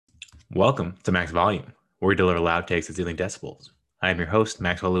Welcome to Max Volume, where we deliver loud takes at ceiling decibels. I am your host,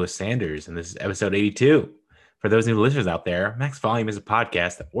 Maxwell Lewis Sanders, and this is episode 82. For those new listeners out there, Max Volume is a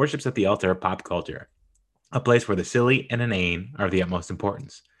podcast that worships at the altar of pop culture, a place where the silly and inane are of the utmost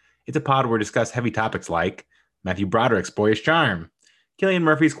importance. It's a pod where we discuss heavy topics like Matthew Broderick's boyish charm, Cillian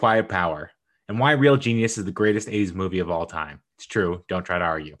Murphy's quiet power, and why Real Genius is the greatest 80s movie of all time. It's true, don't try to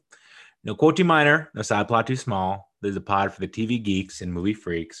argue. No quote too minor, no side plot too small. There's a pod for the TV geeks and movie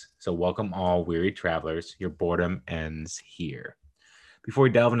freaks, so welcome all weary travelers. Your boredom ends here. Before we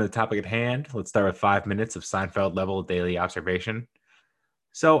delve into the topic at hand, let's start with 5 minutes of Seinfeld-level daily observation.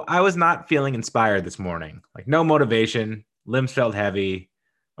 So I was not feeling inspired this morning. Like no motivation, limbs felt heavy,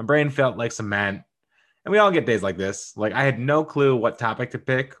 my brain felt like cement, and we all get days like this. Like I had no clue what topic to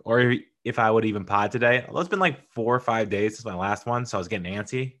pick or if I would even pod today. Although it's been like 4 or 5 days since my last one, so I was getting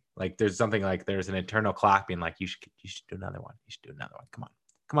antsy. Like there's something like there's an internal clock being like, you should do another one. You should do another one.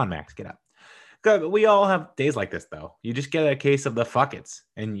 Come on, Max, get up. Good. We all have days like this though. You just get a case of the fuck it's,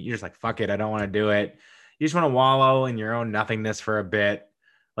 and you're just like, fuck it, I don't want to do it. You just want to wallow in your own nothingness for a bit.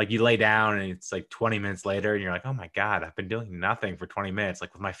 Like you lay down and it's like 20 minutes later and you're like, oh my God, I've been doing nothing for 20 minutes,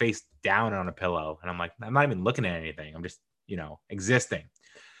 like with my face down on a pillow. And I'm like, I'm not even looking at anything. I'm just, existing.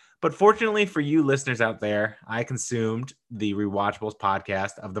 But fortunately for you listeners out there, I consumed the Rewatchables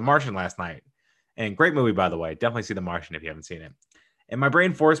podcast of The Martian last night. And great movie, by the way. Definitely see The Martian if you haven't seen it. And my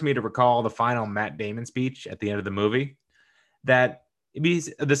brain forced me to recall the final Matt Damon speech at the end of the movie. That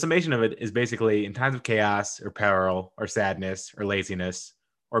the summation of it is basically in times of chaos or peril or sadness or laziness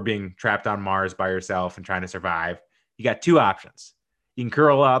or being trapped on Mars by yourself and trying to survive, you got two options. You can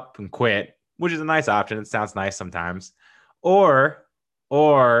curl up and quit, which is a nice option. It sounds nice sometimes. Or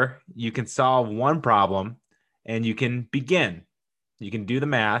you can solve one problem and you can begin. You can do the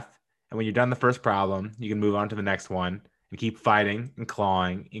math. And when you're done the first problem, you can move on to the next one and keep fighting and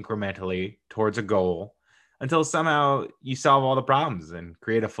clawing incrementally towards a goal until somehow you solve all the problems and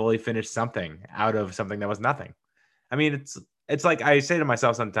create a fully finished something out of something that was nothing. I mean, it's like I say to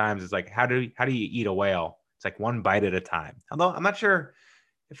myself sometimes, it's like, how do you eat a whale? It's like one bite at a time. Although I'm not sure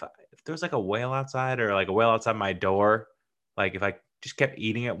if there's like a whale outside or like a whale outside my door, like if I just kept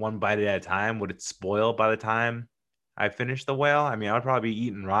eating it one bite at a time, would it spoil by the time I finished the whale? I mean, I would probably be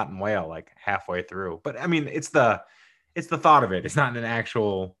eating rotten whale like halfway through. But I mean, it's the thought of it. It's not an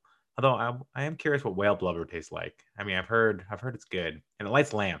actual. Although I am curious what whale blubber tastes like. I mean, I've heard it's good and it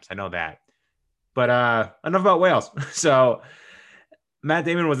lights lamps. I know that. But enough about whales. So Matt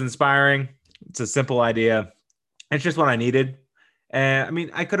Damon was inspiring. It's a simple idea. It's just what I needed. And I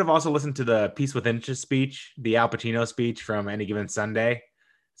mean, I could have also listened to the Peace with Inches speech, the Al Pacino speech from Any Given Sunday.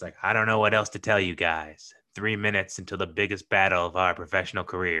 It's like, I don't know what else to tell you guys. 3 minutes until the biggest battle of our professional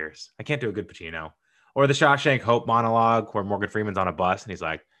careers. I can't do a good Pacino. Or the Shawshank Hope monologue where Morgan Freeman's on a bus and he's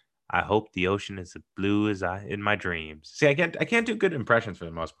like, I hope the ocean is as blue as in my dreams. See, I can't do good impressions for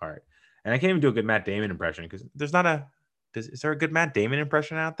the most part. And I can't even do a good Matt Damon impression because there's not is there a good Matt Damon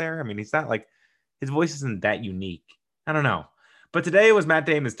impression out there? I mean, he's not like, his voice isn't that unique. I don't know. But today was Matt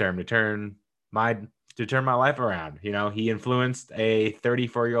Damon's turn to turn my life around. He influenced a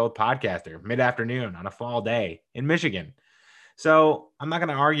 34-year-old podcaster mid-afternoon on a fall day in Michigan. So I'm not going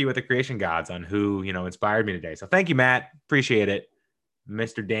to argue with the creation gods on who, inspired me today. So thank you, Matt. Appreciate it,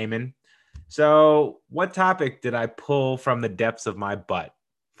 Mr. Damon. So what topic did I pull from the depths of my butt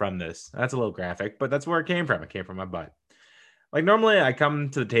from this? That's a little graphic, but that's where it came from. It came from my butt. Like normally I come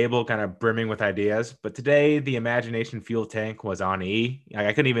to the table kind of brimming with ideas, but today the imagination fuel tank was on E. Like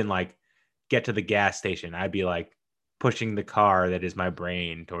I couldn't even like get to the gas station. I'd be like pushing the car that is my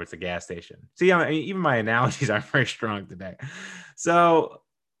brain towards the gas station. See, I mean, even my analogies aren't very strong today. So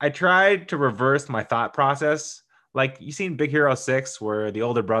I tried to reverse my thought process. Like you seen Big Hero 6 where the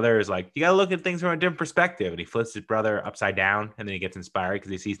older brother is like, you got to look at things from a different perspective. And he flips his brother upside down and then he gets inspired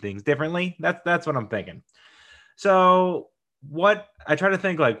because he sees things differently. That's what I'm thinking. So what I try to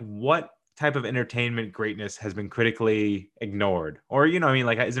think like what type of entertainment greatness has been critically ignored or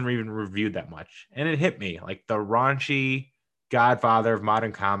like isn't even reviewed that much, and it hit me like the raunchy godfather of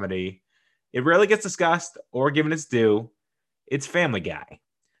modern comedy. It rarely gets discussed or given its due. It's Family Guy.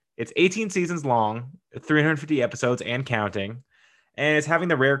 It's 18 seasons long, 350 episodes and counting, and it's having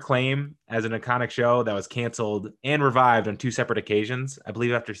the rare claim as an iconic show that was canceled and revived on two separate occasions. I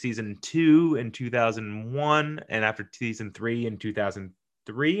believe after season 2 in 2001 and after season 3 in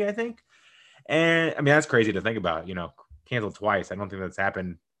 2003, I think. And I mean, that's crazy to think about, canceled twice. I don't think that's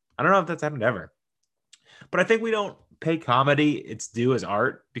happened. I don't know if that's happened ever. But I think we don't pay comedy its due as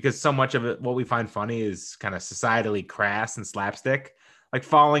art because so much of it, what we find funny is kind of societally crass and slapstick, like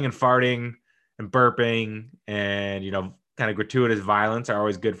falling and farting and burping and, kind of gratuitous violence are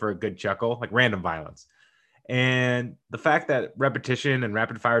always good for a good chuckle, like random violence. And the fact that repetition and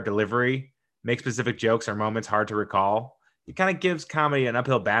rapid fire delivery make specific jokes or moments hard to recall, it kind of gives comedy an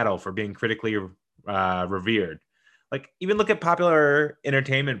uphill battle for being critically revered. Like, even look at popular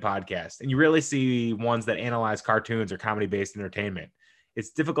entertainment podcasts, and you rarely see ones that analyze cartoons or comedy based entertainment. It's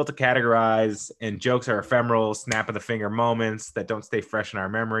difficult to categorize, and jokes are ephemeral, snap of the finger moments that don't stay fresh in our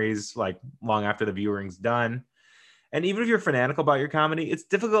memories, like long after the viewing's done. And even if you're fanatical about your comedy, it's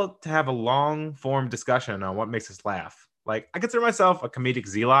difficult to have a long form discussion on what makes us laugh. Like, I consider myself a comedic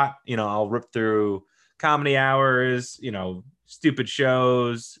zealot. I'll rip through Comedy Hours, stupid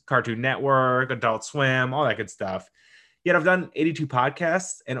shows, Cartoon Network, Adult Swim, all that good stuff. Yet I've done 82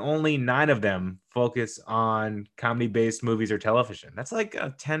 podcasts, and only 9 of them focus on comedy based movies or television. That's like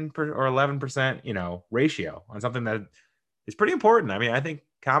a 10 or 11%, ratio on something that is pretty important. I mean, I think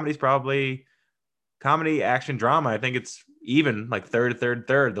comedy's probably comedy, action, drama. I think it's even like third.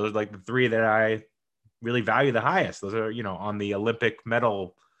 Those are like the 3 that I really value the highest. Those are, on the Olympic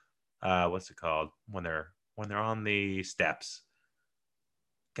medal. What's it called when they're on the steps?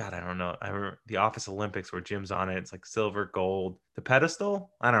 God, I don't know. I remember the Office Olympics where Jim's on it. It's like silver, gold, the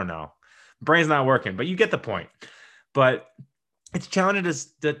pedestal. I don't know. Brain's not working, but you get the point. But it's challenging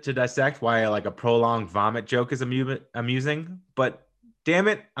to dissect why like a prolonged vomit joke is amusing. But damn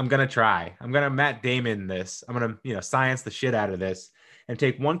it, I'm gonna try. I'm gonna Matt Damon this. I'm gonna science the shit out of this and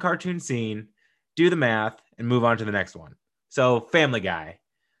take one cartoon scene, do the math, and move on to the next one. So, Family Guy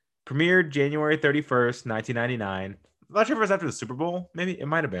premiered January 31st, 1999. I'm not sure if it was after the Super Bowl. Maybe it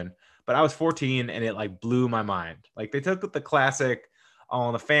might have been, but I was 14 and it like blew my mind. Like, they took the classic All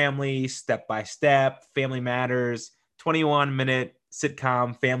in the Family, Step by Step, Family Matters, 21-minute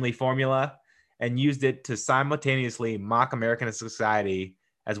sitcom family formula and used it to simultaneously mock American society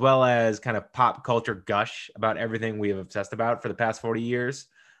as well as kind of pop culture gush about everything we have obsessed about for the past 40 years.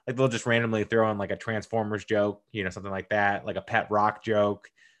 Like, they'll just randomly throw in like a Transformers joke, something like that, like a pet rock joke.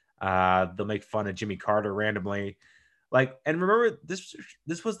 They'll make fun of Jimmy Carter randomly. Like, and remember,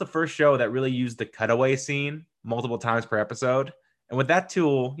 this was the first show that really used the cutaway scene multiple times per episode. And with that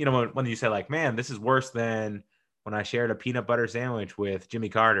tool, when you say like, man, this is worse than when I shared a peanut butter sandwich with Jimmy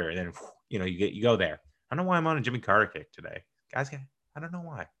Carter, and then you go there. I don't know why I'm on a Jimmy Carter kick today, guys. I don't know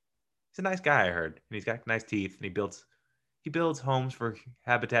why. He's a nice guy, I heard, and he's got nice teeth, and he builds homes for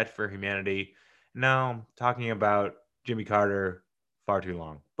Habitat for Humanity. Now I'm talking about Jimmy Carter far too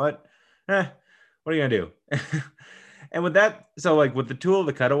long, but what are you gonna do? And with that, so like with the tool of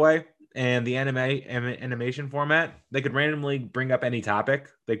the cutaway and the animation format, they could randomly bring up any topic.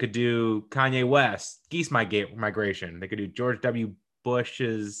 They could do Kanye West, geese migration. They could do George W.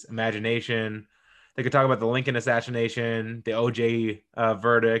 Bush's imagination. They could talk about the Lincoln assassination, the OJ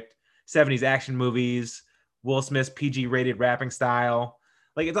verdict, 70s action movies, Will Smith's PG-rated rapping style.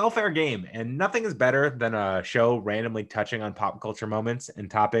 Like, it's all fair game, and nothing is better than a show randomly touching on pop culture moments and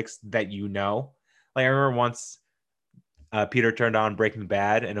topics that Like, I remember once Peter turned on Breaking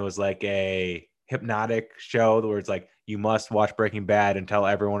Bad, and it was like a hypnotic show where it's like, you must watch Breaking Bad and tell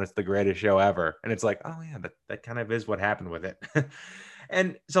everyone it's the greatest show ever. And it's like, oh yeah, that kind of is what happened with it.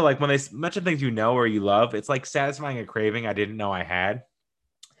 And so like when they mention things or you love, it's like satisfying a craving I didn't know I had.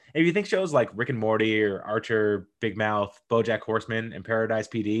 If you think shows like Rick and Morty or Archer, Big Mouth, BoJack Horseman, and Paradise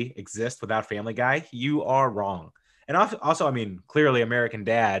PD exist without Family Guy, you are wrong. And also, I mean, clearly American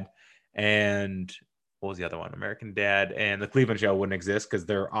Dad and what was the other one? American Dad and The Cleveland Show wouldn't exist because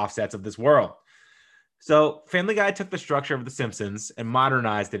they're offsets of this world. So Family Guy took the structure of The Simpsons and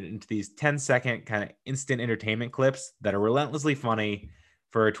modernized it into these 10-second kind of instant entertainment clips that are relentlessly funny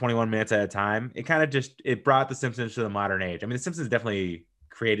for 21 minutes at a time. It kind of it brought The Simpsons to the modern age. I mean, The Simpsons definitely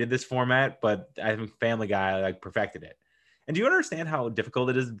created this format, but I think Family Guy like perfected it. And do you understand how difficult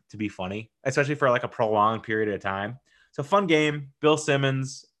it is to be funny, especially for like a prolonged period of time? So, fun game, Bill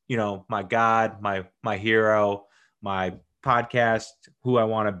Simmons, my God, my hero, my podcast, who I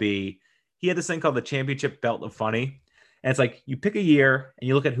want to be. He had this thing called the Championship Belt of Funny. And it's like you pick a year and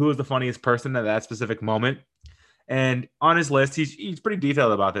you look at who was the funniest person at that specific moment. And on his list, he's pretty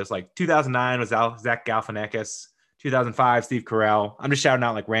detailed about this. Like 2009 was Zach Galifianakis. 2005, Steve Carell. I'm just shouting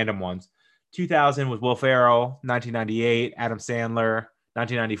out like random ones. 2000 was Will Ferrell. 1998, Adam Sandler.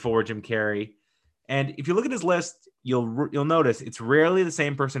 1994, Jim Carrey. And if you look at his list, you'll notice it's rarely the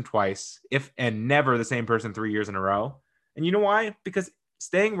same person twice, if and never the same person 3 years in a row. And you know why? Because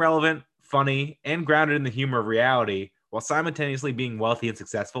staying relevant, funny, and grounded in the humor of reality while simultaneously being wealthy and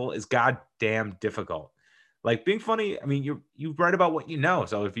successful is goddamn difficult. Like, being funny, I mean, you write about what you know.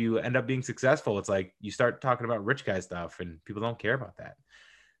 So if you end up being successful, it's like you start talking about rich guy stuff and people don't care about that.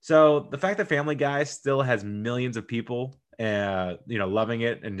 So the fact that Family Guy still has millions of people loving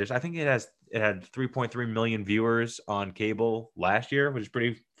it. And just, I think it had 3.3 million viewers on cable last year, which is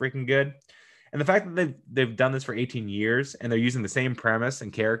pretty freaking good. And the fact that they've done this for 18 years and they're using the same premise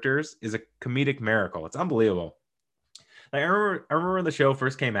and characters is a comedic miracle. It's unbelievable. Like, I remember when the show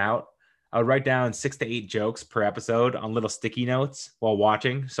first came out, I would write down 6 to 8 jokes per episode on little sticky notes while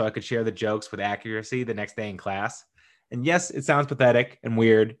watching so I could share the jokes with accuracy the next day in class. And yes, it sounds pathetic and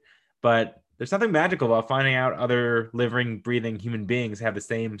weird, but there's something magical about finding out other living, breathing human beings have the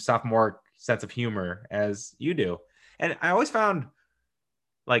same sophomoric sense of humor as you do. And I always found,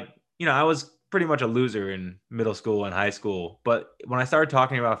 like, I was pretty much a loser in middle school and high school, but when I started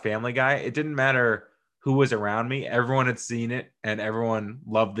talking about Family Guy, it didn't matter who was around me. Everyone had seen it and everyone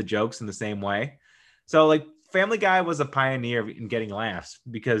loved the jokes in the same way. So, like, Family Guy was a pioneer in getting laughs,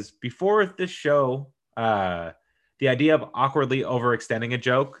 because before this show, the idea of awkwardly overextending a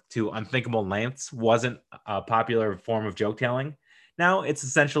joke to unthinkable lengths wasn't a popular form of joke telling. Now it's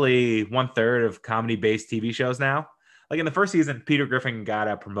essentially 1/3 of comedy based TV shows now. Like, in the first season, Peter Griffin got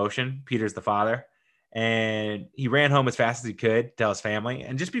a promotion. Peter's the father. And he ran home as fast as he could to tell his family.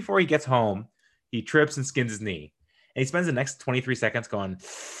 And just before he gets home, he trips and skins his knee. And he spends the next 23 seconds going,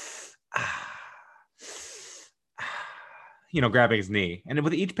 grabbing his knee. And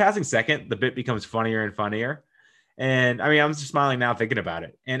with each passing second, the bit becomes funnier and funnier. And I mean, I'm just smiling now thinking about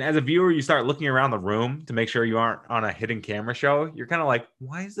it. And as a viewer, you start looking around the room to make sure you aren't on a hidden camera show. You're kind of like,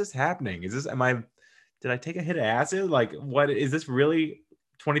 why is this happening? Did I take a hit of acid? Like, what is this really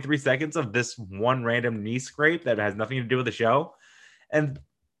 23 seconds of this one random knee scrape that has nothing to do with the show? And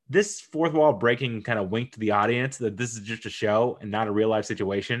this fourth wall breaking kind of wink to the audience that this is just a show and not a real life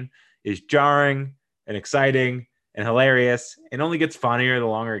situation is jarring and exciting and hilarious, and only gets funnier the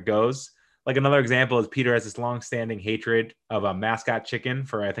longer it goes. Like, another example is Peter has this long-standing hatred of a mascot chicken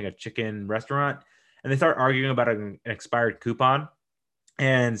for, I think, a chicken restaurant, and they start arguing about an expired coupon.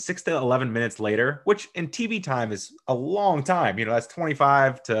 And 6 to 11 minutes later, which in TV time is a long time, that's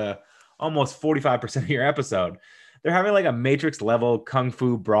 25 to almost 45% of your episode, they're having like a Matrix level kung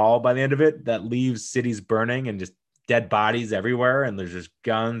fu brawl by the end of it that leaves cities burning and just dead bodies everywhere. And there's just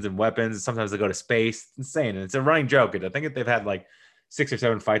guns and weapons. Sometimes they go to space. It's insane. And it's a running joke. I think they've had like 6 or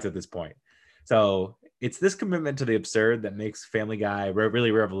 7 fights at this point. So it's this commitment to the absurd that makes Family Guy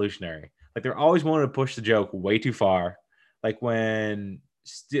really revolutionary. Like, they're always wanting to push the joke way too far. Like when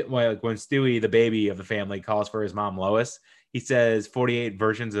Stewie, the baby of the family, calls for his mom Lois, he says 48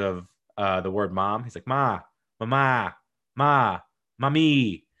 versions of the word mom. He's like, ma, mama, ma,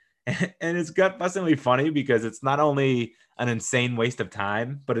 mommy. And it's gut-bustingly funny because it's not only an insane waste of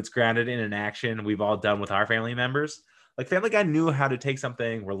time, but it's grounded in an action we've all done with our family members. Like, Family Guy knew how to take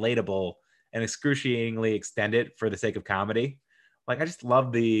something relatable and excruciatingly extend it for the sake of comedy. Like, I just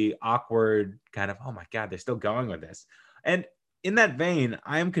love the awkward kind of, oh my God, they're still going with this. And in that vein,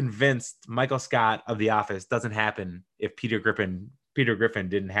 I am convinced Michael Scott of The Office doesn't happen if Peter Griffin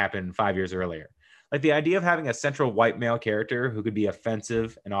didn't happen 5 years earlier. Like, the idea of having a central white male character who could be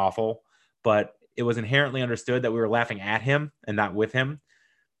offensive and awful, but it was inherently understood that we were laughing at him and not with him,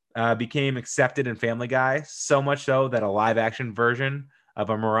 became accepted in Family Guy, so much so that a live action version of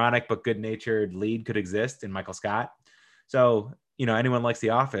a moronic but good-natured lead could exist in Michael Scott. So, anyone likes The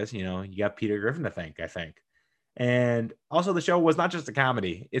Office, you got Peter Griffin to thank, I think. And also, the show was not just a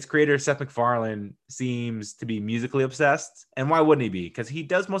comedy. Its creator, Seth MacFarlane, seems to be musically obsessed. And why wouldn't he be? Because he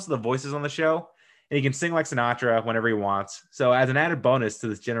does most of the voices on the show, and he can sing like Sinatra whenever he wants. So as an added bonus to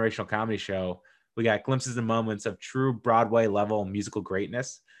this generational comedy show, we got glimpses and moments of true Broadway level musical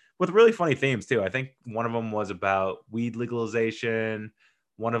greatness with really funny themes too. I think one of them was about weed legalization.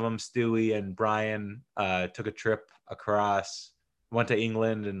 One of them, Stewie and Brian, took a trip across, went to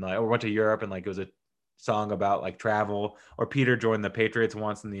England or went to Europe, and like it was a song about like travel. Or Peter joined the Patriots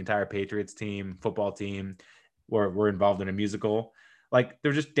once, and the entire Patriots team, football team, were involved in a musical. Like,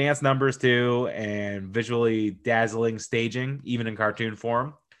 they're just dance numbers too, and visually dazzling staging, even in cartoon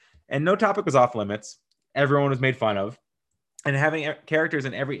form. And no topic was off limits. Everyone was made fun of. And having characters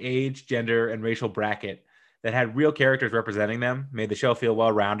in every age, gender, and racial bracket that had real characters representing them made the show feel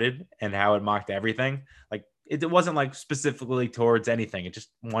well-rounded, and how it mocked everything. Like, it wasn't like specifically towards anything. It just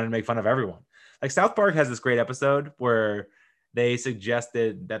wanted to make fun of everyone. Like, South Park has this great episode where they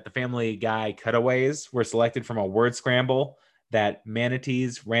suggested that the Family Guy cutaways were selected from a word scramble that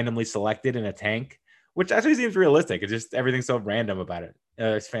manatees randomly selected in a tank, which actually seems realistic. It's just everything's so random about it.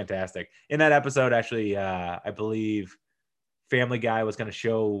 It's fantastic. In that episode, actually, I believe Family Guy was going to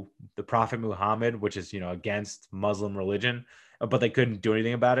show the Prophet Muhammad, which is, against Muslim religion, but they couldn't do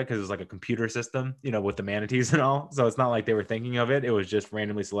anything about it because it was like a computer system, with the manatees and all. So it's not like they were thinking of it. It was just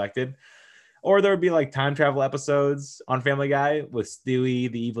randomly selected. Or there would be like time travel episodes on Family Guy with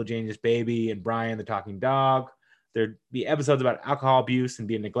Stewie, the evil genius baby, and Brian, the talking dog. There'd be episodes about alcohol abuse and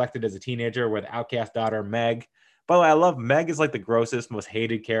being neglected as a teenager with outcast daughter Meg. By the way, I love Meg is like the grossest, most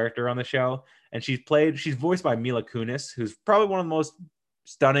hated character on the show. And she's voiced by Mila Kunis, who's probably one of the most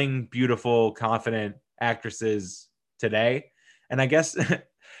stunning, beautiful, confident actresses today. And I guess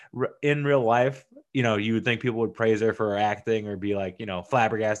in real life, you would think people would praise her for her acting or be like,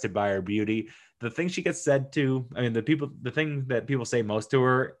 flabbergasted by her beauty. The thing she gets said to, I mean, the thing that people say most to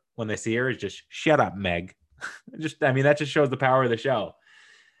her when they see her is just, shut up, Meg. That just shows the power of the show.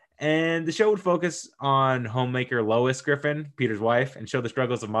 And the show would focus on homemaker Lois Griffin, Peter's wife, and show the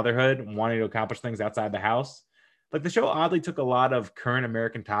struggles of motherhood and wanting to accomplish things outside the house. Like the show oddly took a lot of current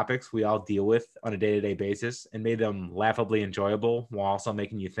American topics we all deal with on a day-to-day basis and made them laughably enjoyable while also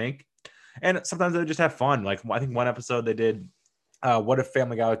making you think. And sometimes they just have fun. Like I think one episode they did What If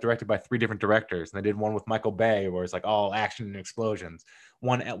Family Guy was directed by 3 different directors, and they did one with Michael Bay where it's like all action and explosions.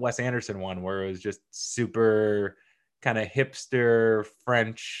 One at Wes Anderson one where it was just super kind of hipster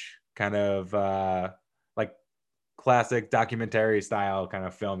French kind of like classic documentary style kind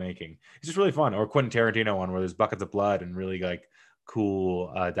of filmmaking. It's just really fun. Or Quentin Tarantino one where there's buckets of blood and really like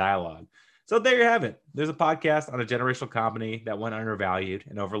cool dialogue. So there you have it. There's a podcast on a generational comedy that went undervalued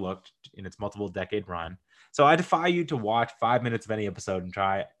and overlooked in its multiple decade run. So I defy you to watch 5 minutes of any episode and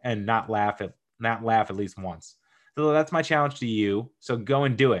try and not laugh at least once. So that's my challenge to you. So go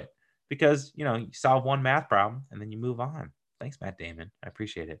and do it because you solve one math problem and then you move on. Thanks, Matt Damon. I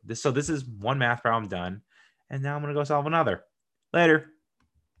appreciate it. This is one math problem done, and now I'm gonna go solve another. Later.